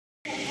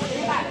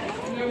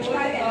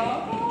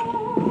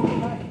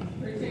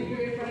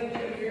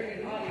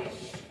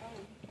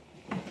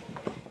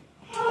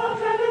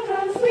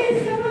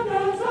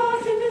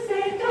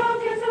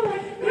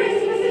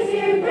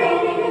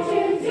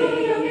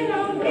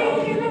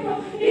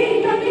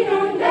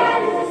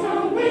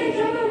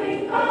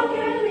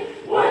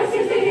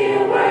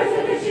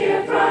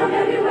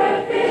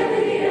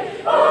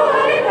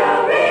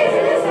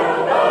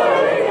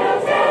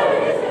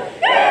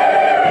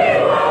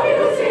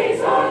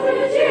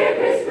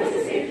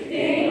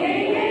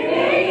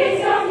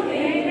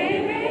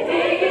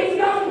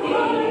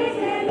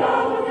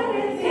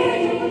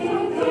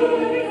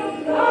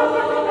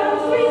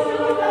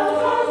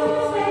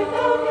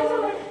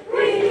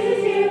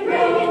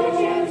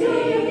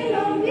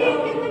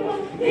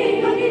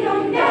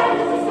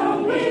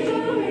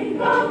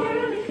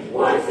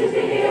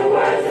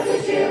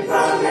cheer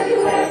from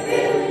everywhere,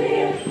 feeling the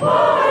air.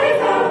 Oh, they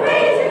come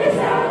raising the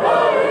sound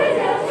all over the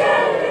town,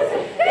 telling us to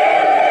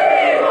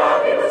ding, while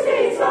people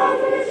sing songs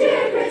for the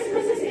cheer.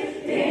 Christmas is here.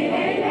 Ding,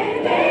 ding, ding,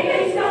 ding,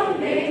 ding, dong,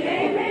 ding,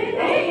 ding, ding,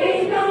 ding,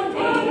 ding, dong,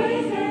 ding,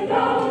 ding, ding,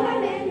 dong,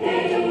 ding,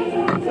 ding, ding,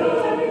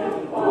 dong, ding,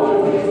 all the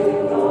way to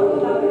all the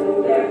love is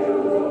there to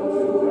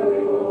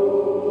every home.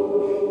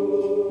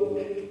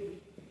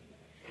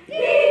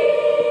 Ding,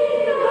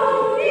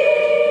 dong,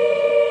 ding,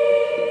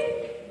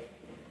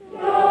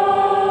 dong.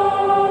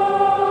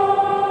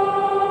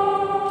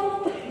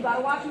 You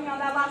gotta watch me on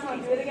that last one.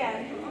 Do it again.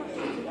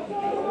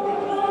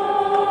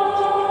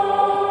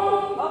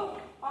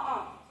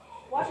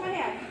 Watch my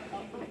hand.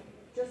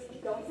 Just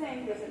don't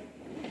sing. Listen.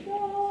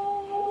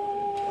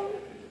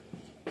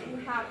 You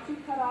have to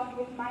cut off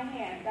with my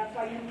hand. That's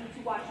why you need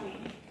to watch me.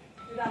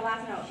 Do that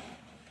last note.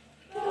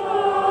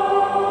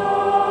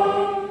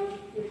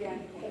 Do it again.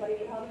 Everybody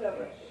get held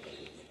over.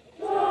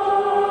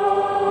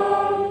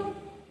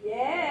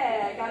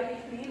 Yeah, gotta be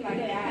clean like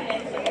that.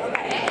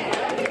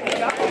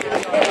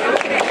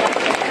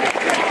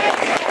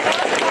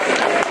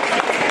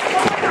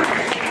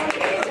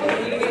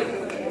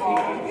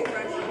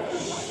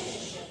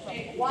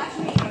 Watch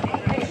me.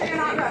 Make sure you're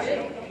not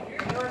rushing.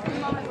 There were a few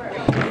moments where it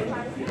was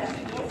time to see that.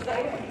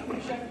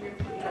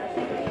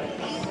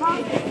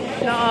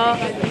 No.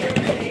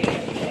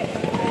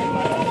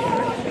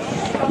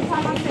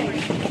 Sometime on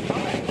stage.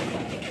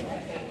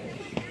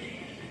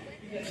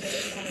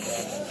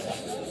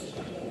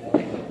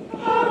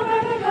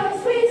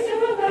 Sweet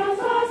silver bells,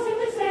 all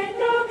silver sang,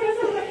 darkness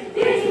away.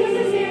 Christmas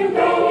is here,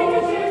 ringing the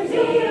chimes,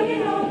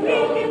 ding dong,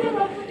 ringing the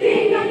bell,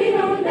 ding dong, ding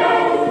dong,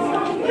 that is the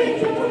song,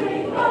 which will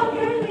ring all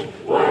yearly.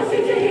 Words to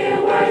hear,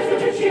 words of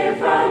the cheer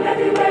from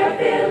everywhere,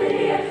 filling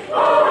the air. Oh,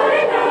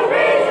 they now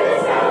raising the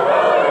sound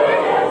all over the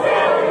town,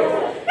 telling us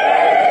to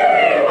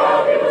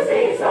while people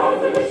sing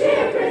songs of the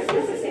cheer.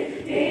 Christmas is here,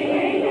 ding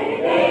ding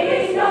ding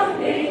ding dong,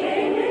 ding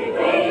ding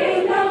ding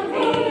ding dong,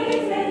 ding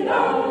ding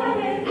dong,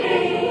 ding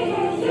ding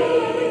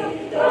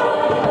ding dong.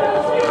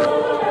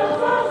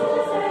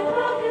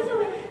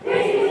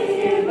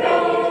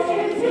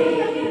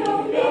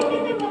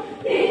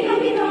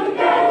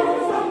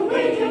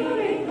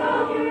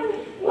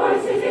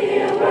 Words to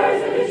hear,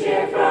 words of the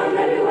cheer from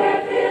everywhere,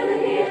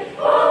 filling the air.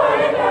 Oh,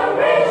 and now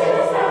raising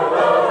the sound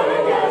all over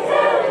the town,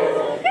 telling us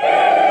to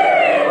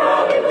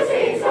while people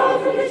sing songs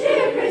from the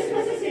cheer.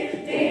 Christmas is here.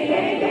 Ding,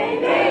 ding, ding,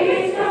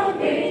 ding, dong,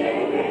 ding,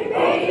 ding,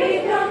 ding, ding,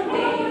 dong,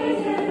 ding,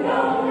 ding,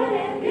 dong,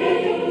 ding,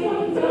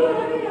 ding, dong.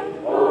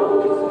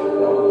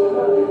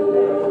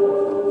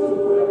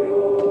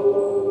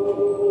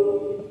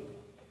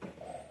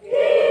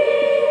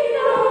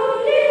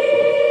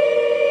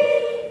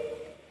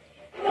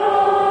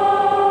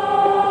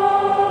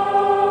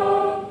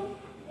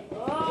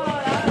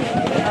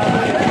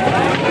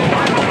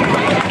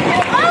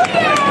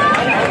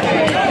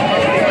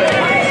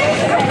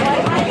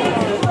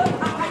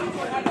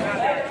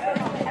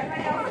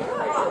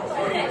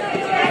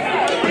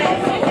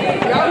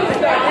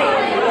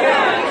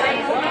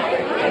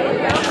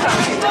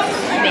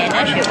 Man,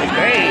 that shit was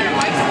great.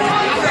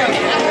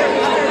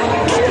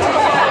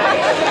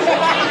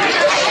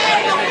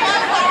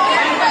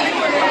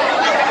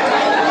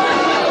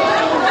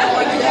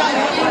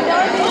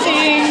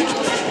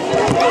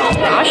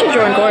 I should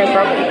join chorus,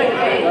 bro.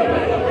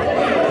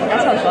 That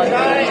sounds fun.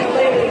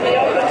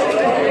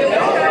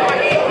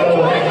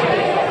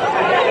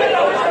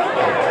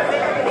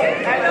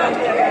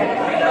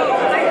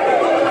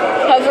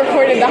 I was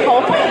recording the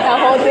whole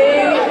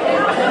thing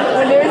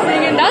when they were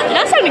singing.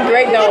 That sounded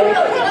great though.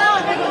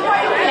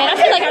 Man, I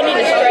feel like I need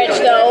to stretch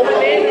though.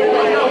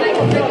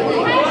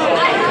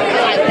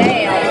 Like,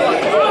 damn.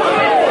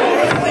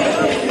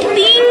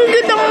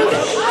 Ding dong.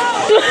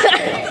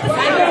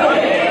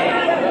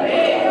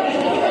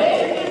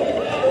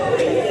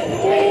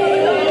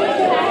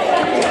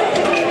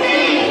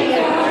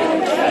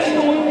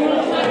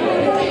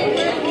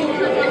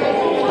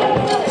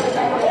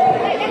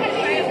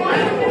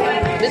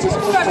 This is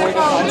before the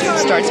concert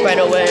starts, by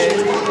the way.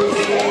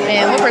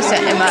 And what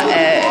percent am I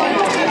at?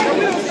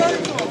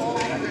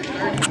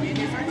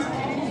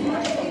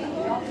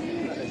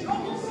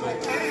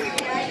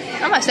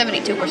 I'm at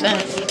 72%.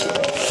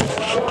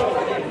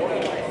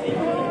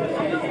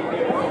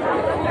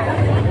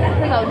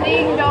 Hello,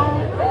 ding dong.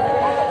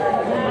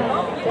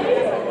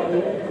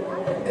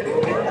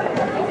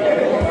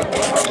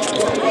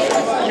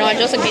 You know what,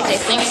 just in case they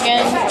sing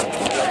again,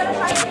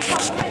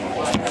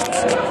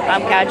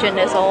 I'm catching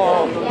this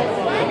whole,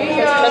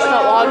 because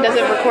Chestnut Log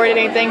doesn't record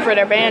anything for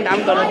their band,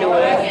 I'm gonna do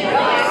it.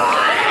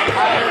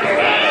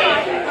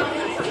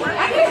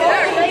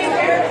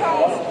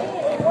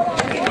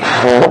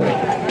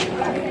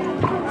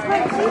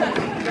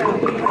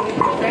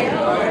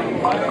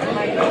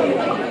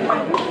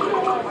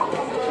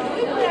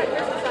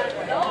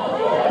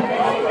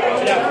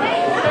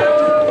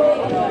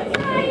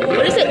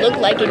 What does it look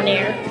like in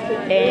there?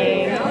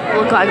 Dang.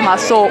 Look like my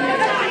soul.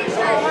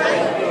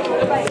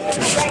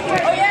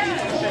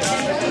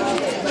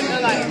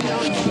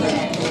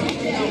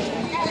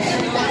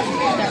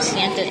 got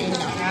Santa in the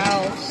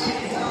house.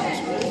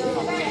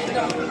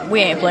 We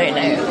ain't playing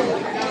that.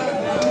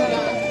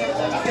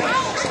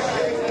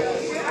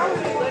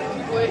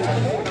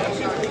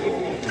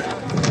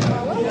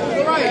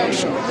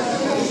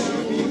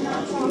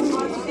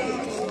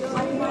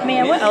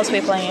 Man, what else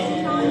we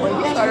playing?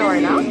 You started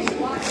right now?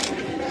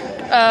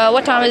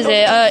 What time is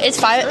it? It's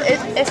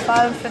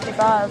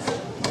 5:55.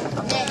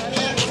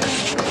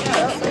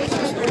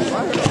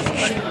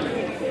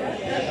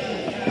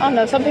 I don't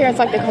know. Some parents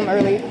like to come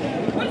early.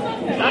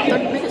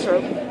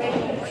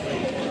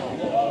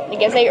 I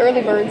guess they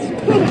early birds.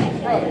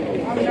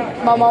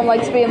 My mom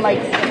likes being like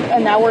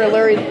an hour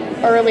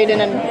early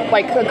than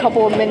like a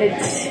couple of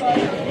minutes.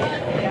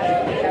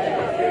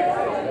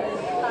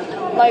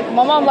 Like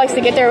my mom likes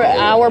to get there an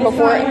hour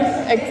before.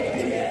 I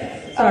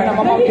don't know.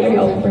 My mom can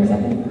help for a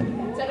second.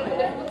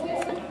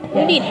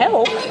 You need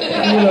help.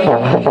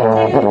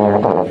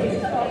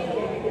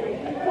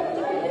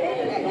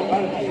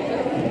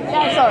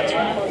 That sucks.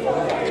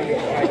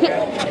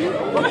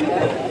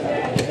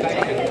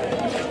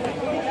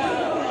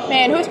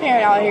 Man, who's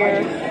parent out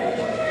here?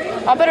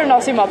 I better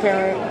not see my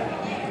parent.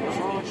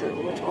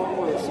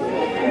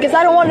 Because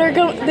I don't want her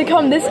to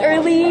come this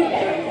early.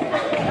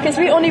 Because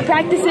we only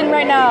practicing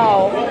right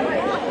now.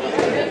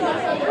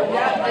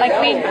 Like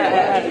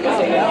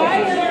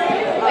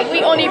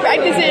we only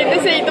practicing.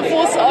 This ain't the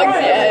full songs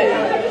yet.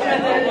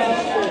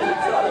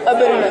 I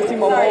better not see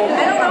my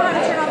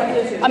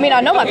mom. I mean,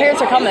 I know my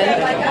parents are coming.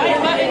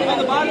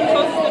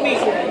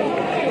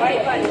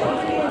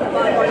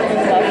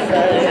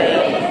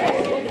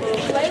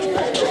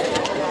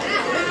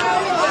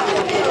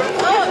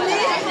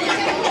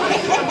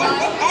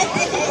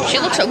 She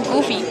looks so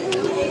goofy.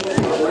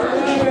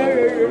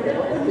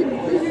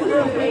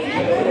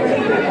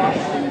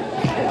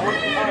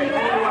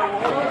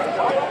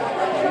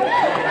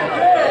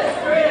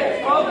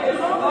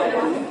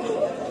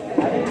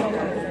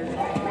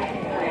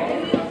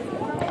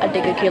 I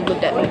think a kid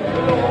looked at me.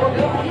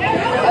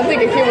 I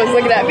think a kid was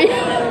looking at me.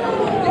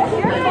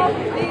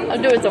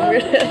 I'm doing some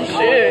weird ass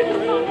shit.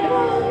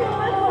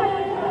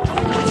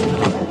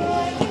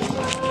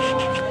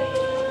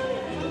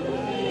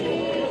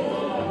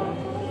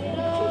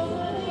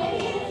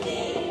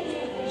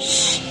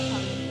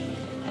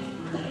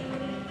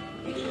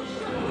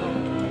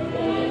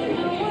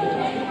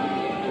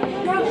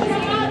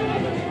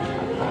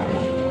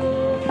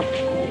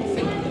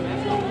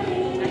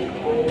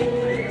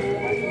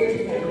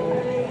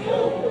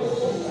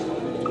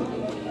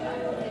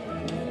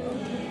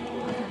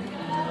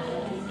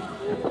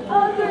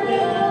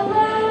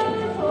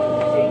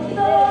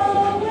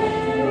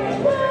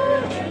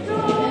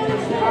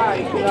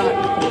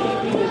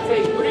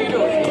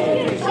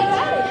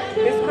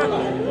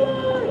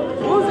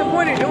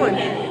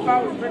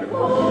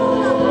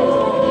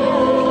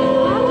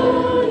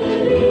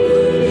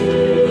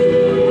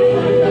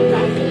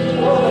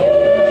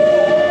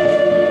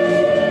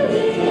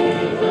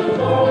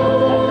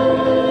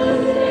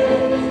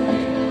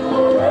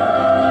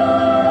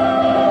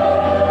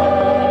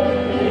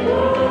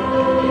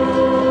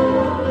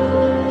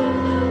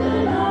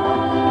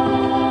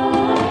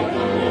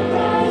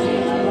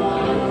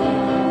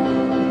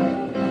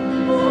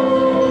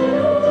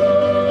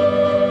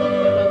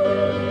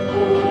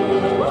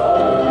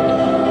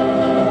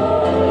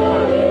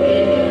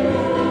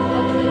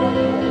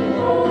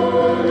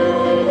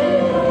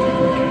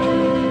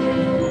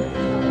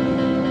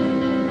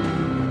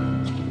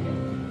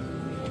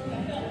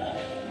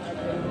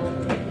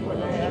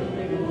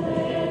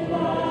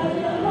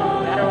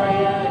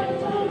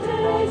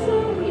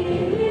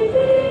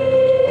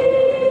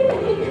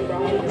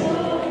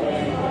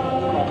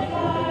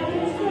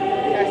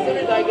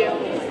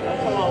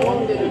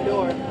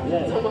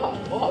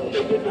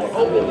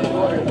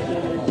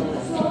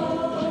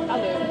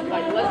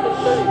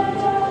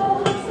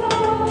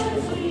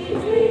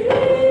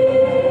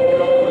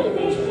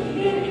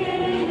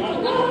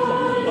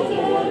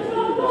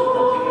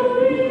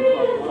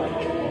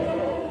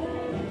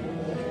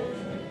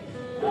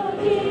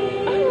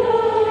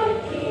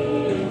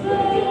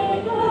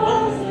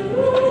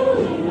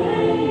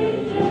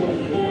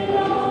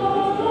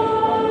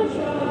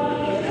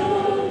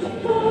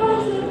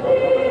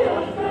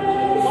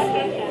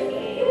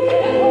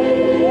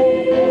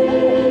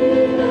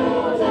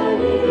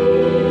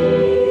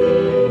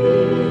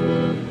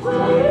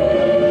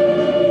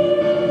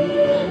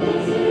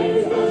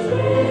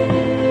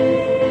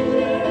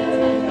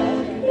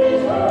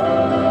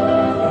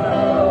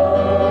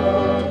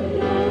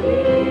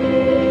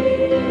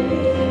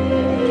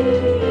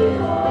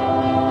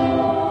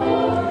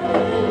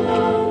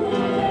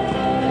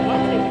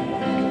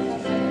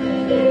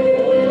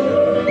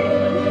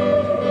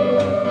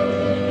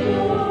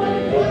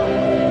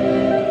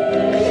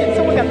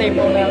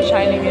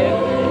 Shining in.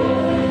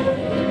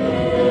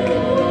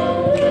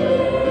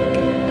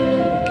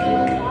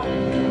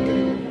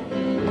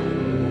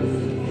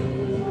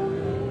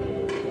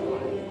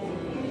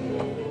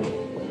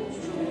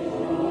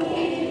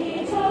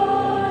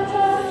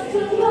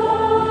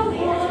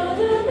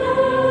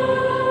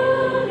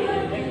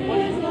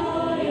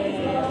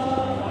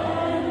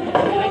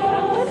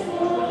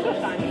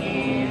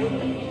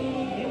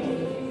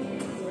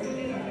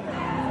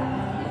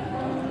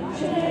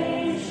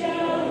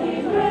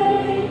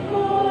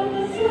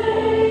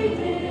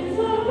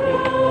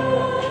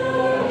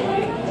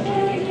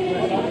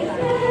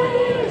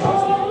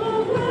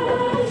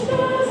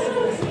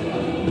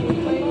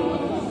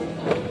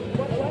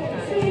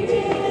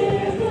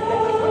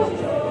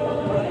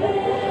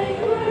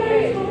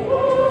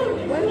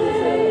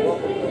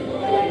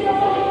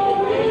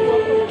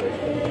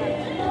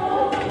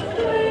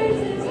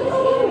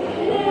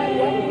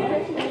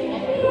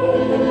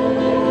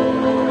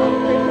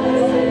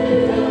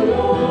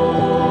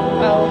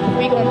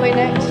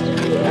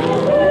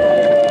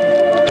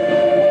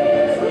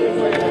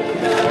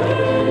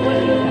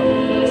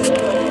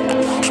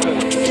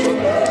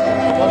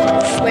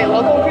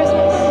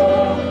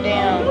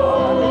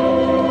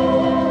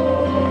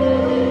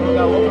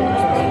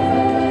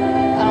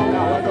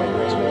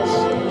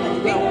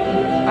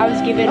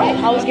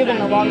 I was given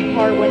the wrong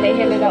part when they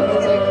handed out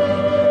music.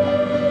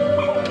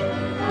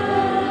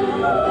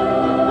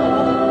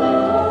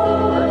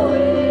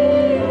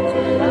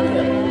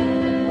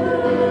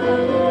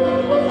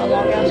 A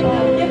long ass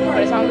song,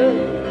 but it sounds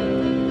good.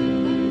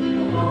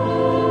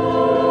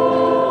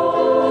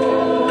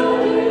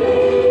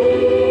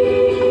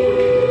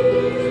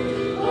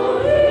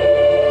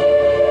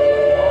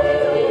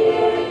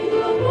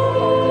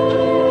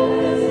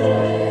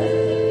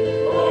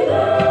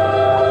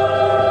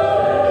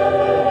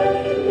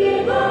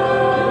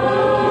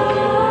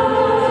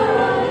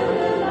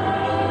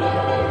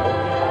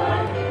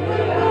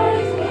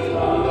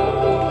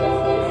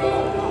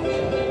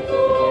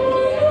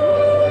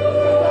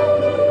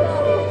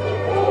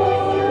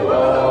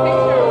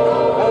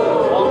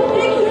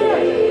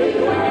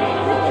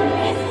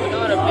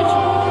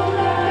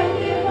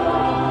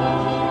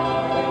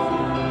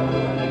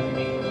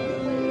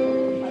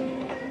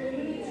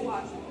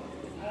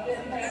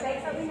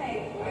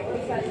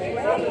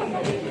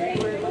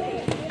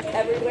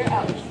 Everywhere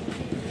else.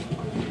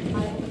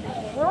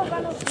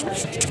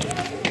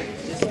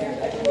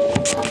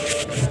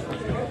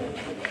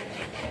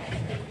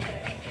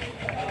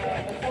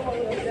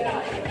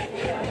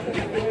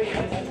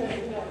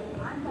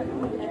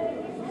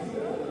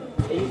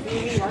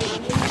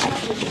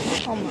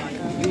 Oh my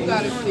god. You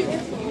got it still.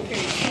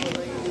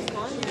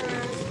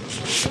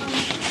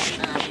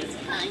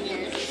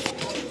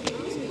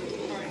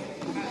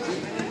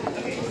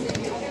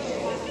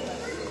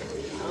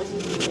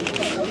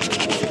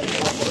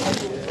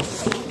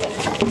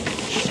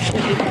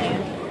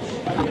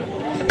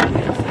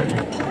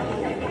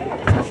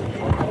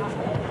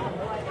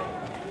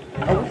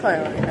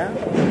 Playing right now.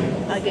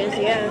 I guess,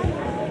 yeah.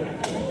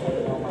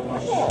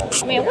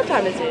 Man, what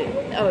time is it?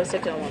 Oh, it's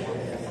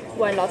 6:01.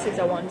 Well, not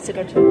 6:01,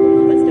 6:02,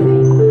 but still.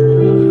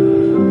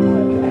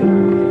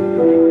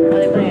 Are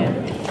they playing?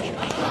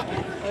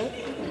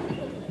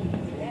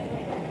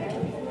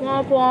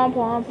 Womp womp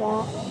womp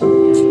womp.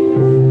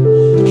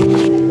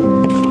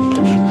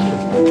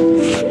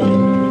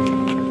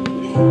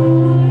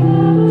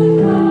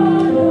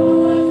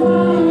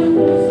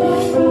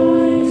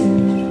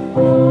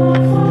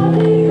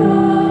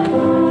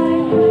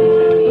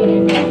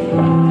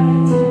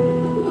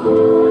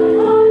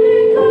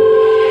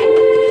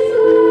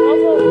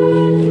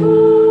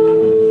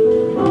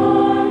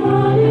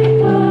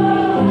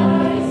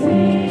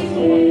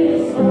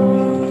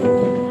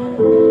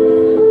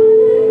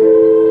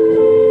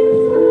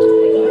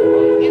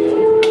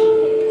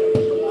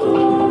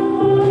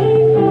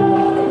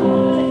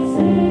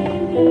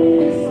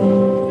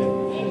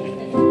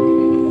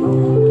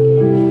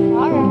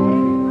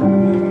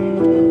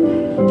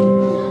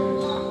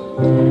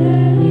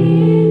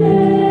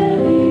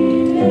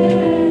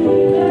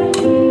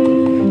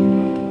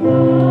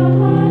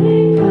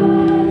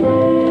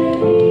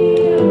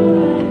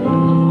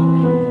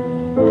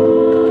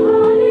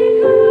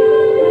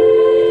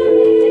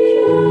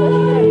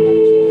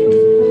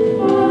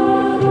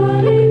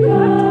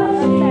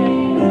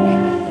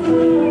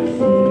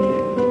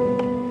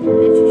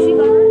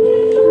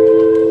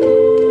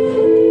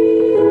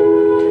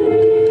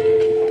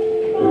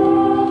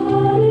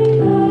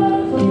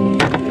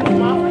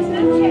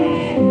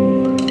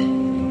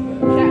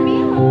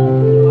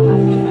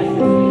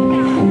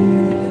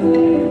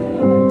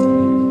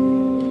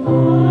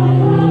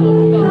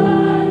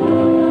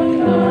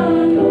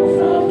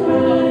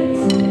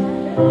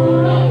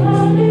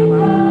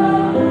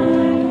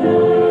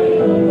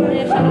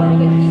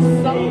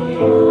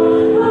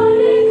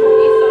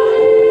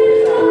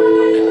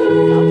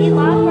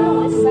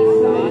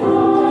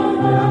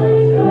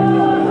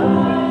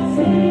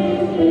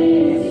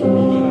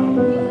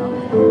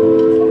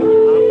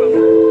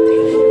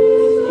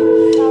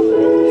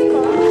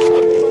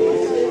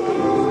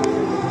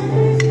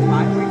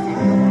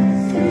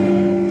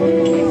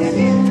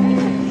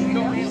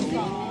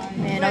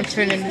 I'm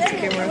turning this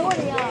camera.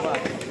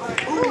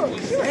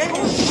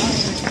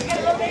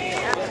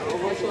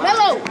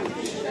 Mellow!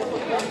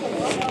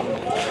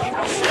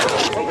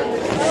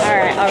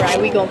 Alright,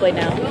 we gonna play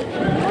now.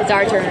 It's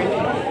our turn.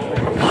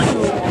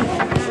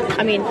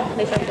 I mean,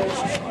 they start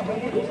first.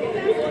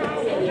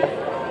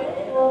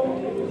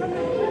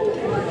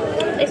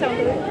 They sound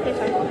good.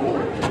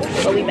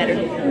 But we better.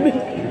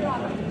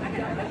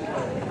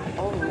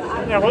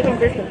 Yeah, welcome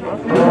Christmas, huh?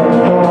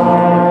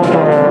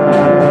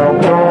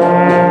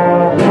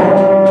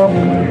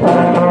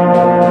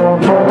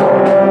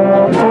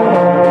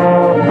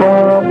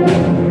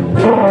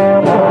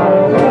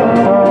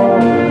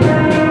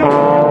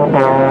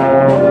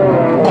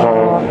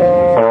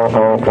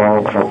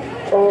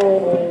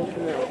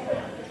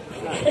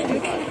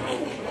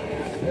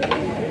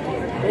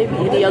 Maybe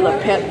any other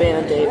pep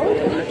band day, but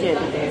you can't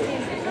do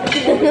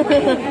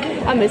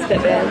that. I miss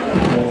that band.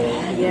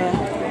 Yeah.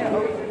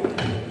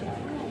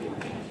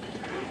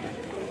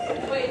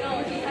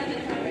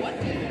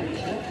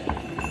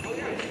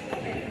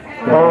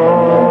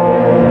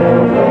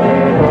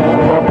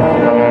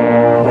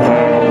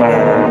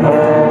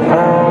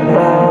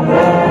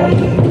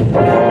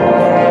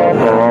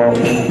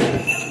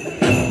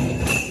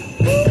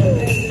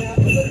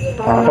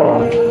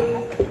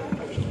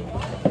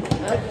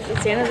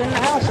 Santa's in the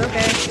house,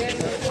 okay.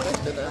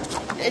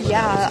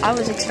 Yeah, I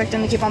was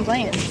expecting to keep on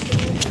playing. That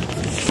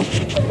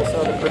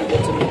sounded pretty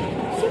good to me.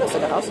 So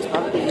the house is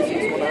probably the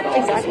easiest one out of all.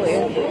 Exactly.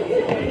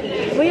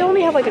 We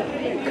only have like a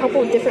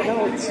couple of different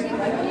notes.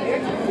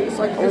 It's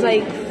like, There's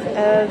like,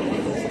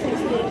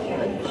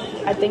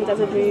 I think that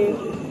would be,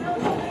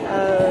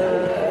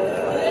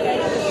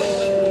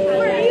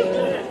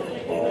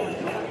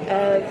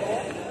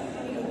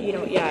 you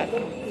know, yeah,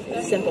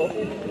 simple.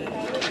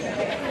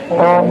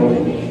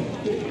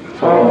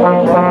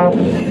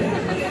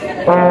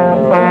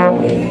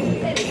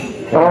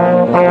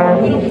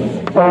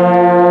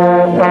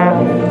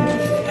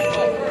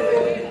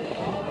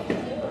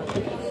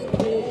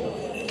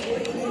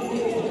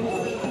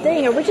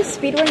 Dang, are we just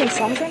speedrunning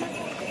songs right now?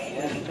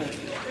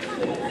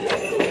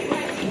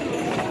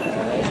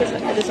 It's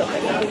just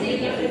okay.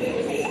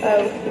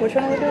 Which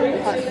one are we doing?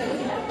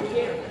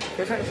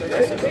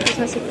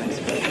 Christmas sequence.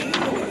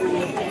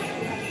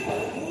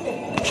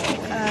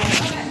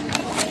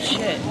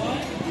 Shit.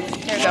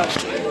 There we go.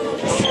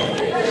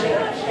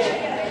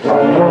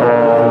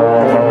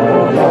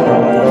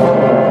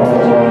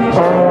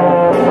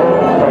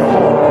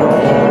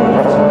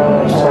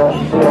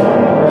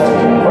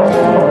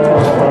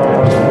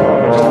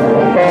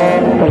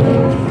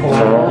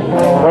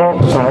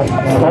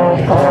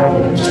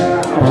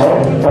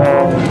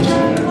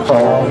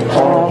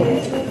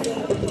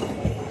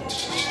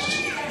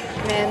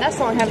 Man, that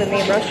song having me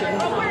Russian.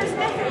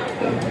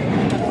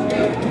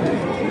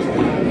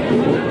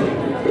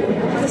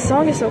 The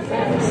song is so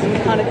fast.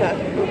 Hanukkah.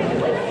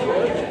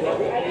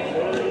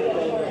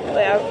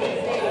 Wait, are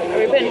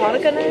we putting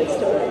Hanukkah next?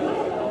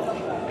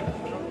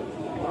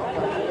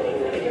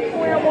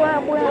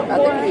 I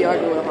think we are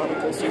doing a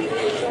Hanukkah suit.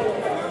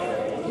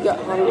 You got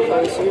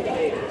Hanukkah suit?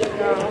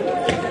 No.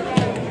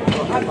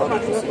 I have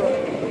Hanukkah suit.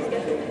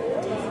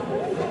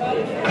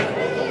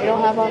 We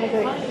don't have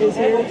Hanukkah this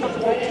year.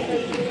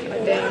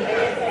 Dang.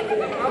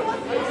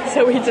 So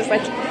we just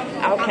like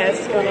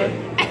outcasts gonna.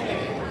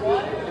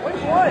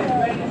 Which one?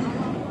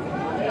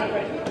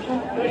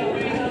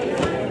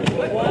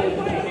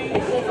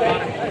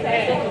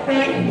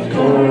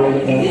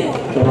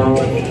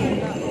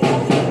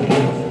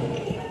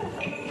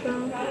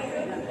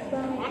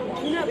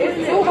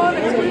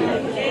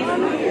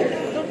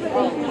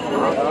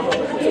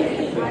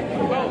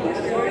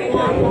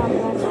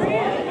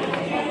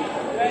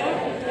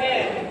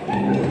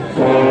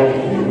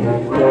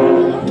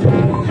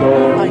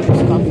 I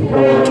just copy.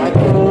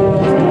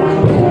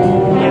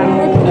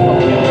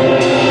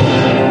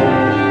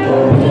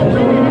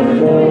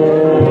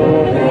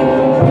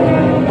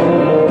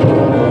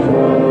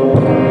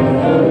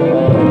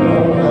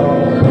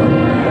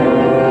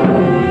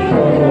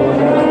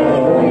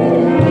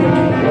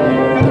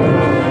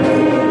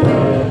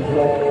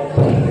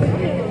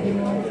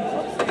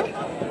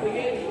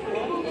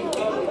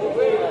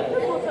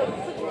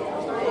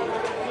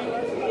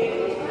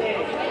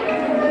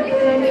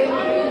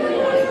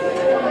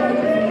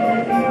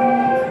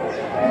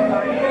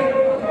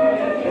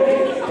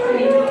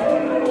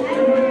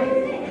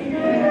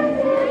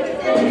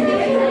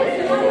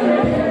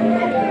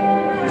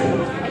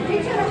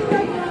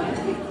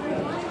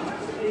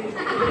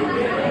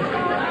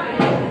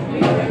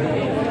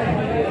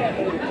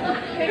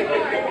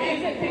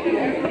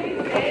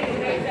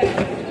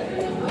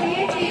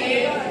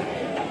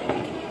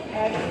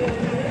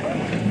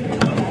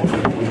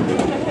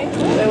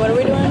 Wait, what are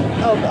we doing?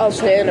 I'll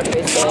stand up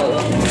baseball.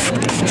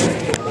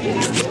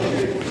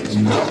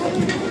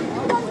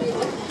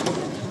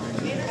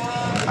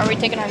 Are we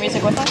taking our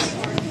music with us?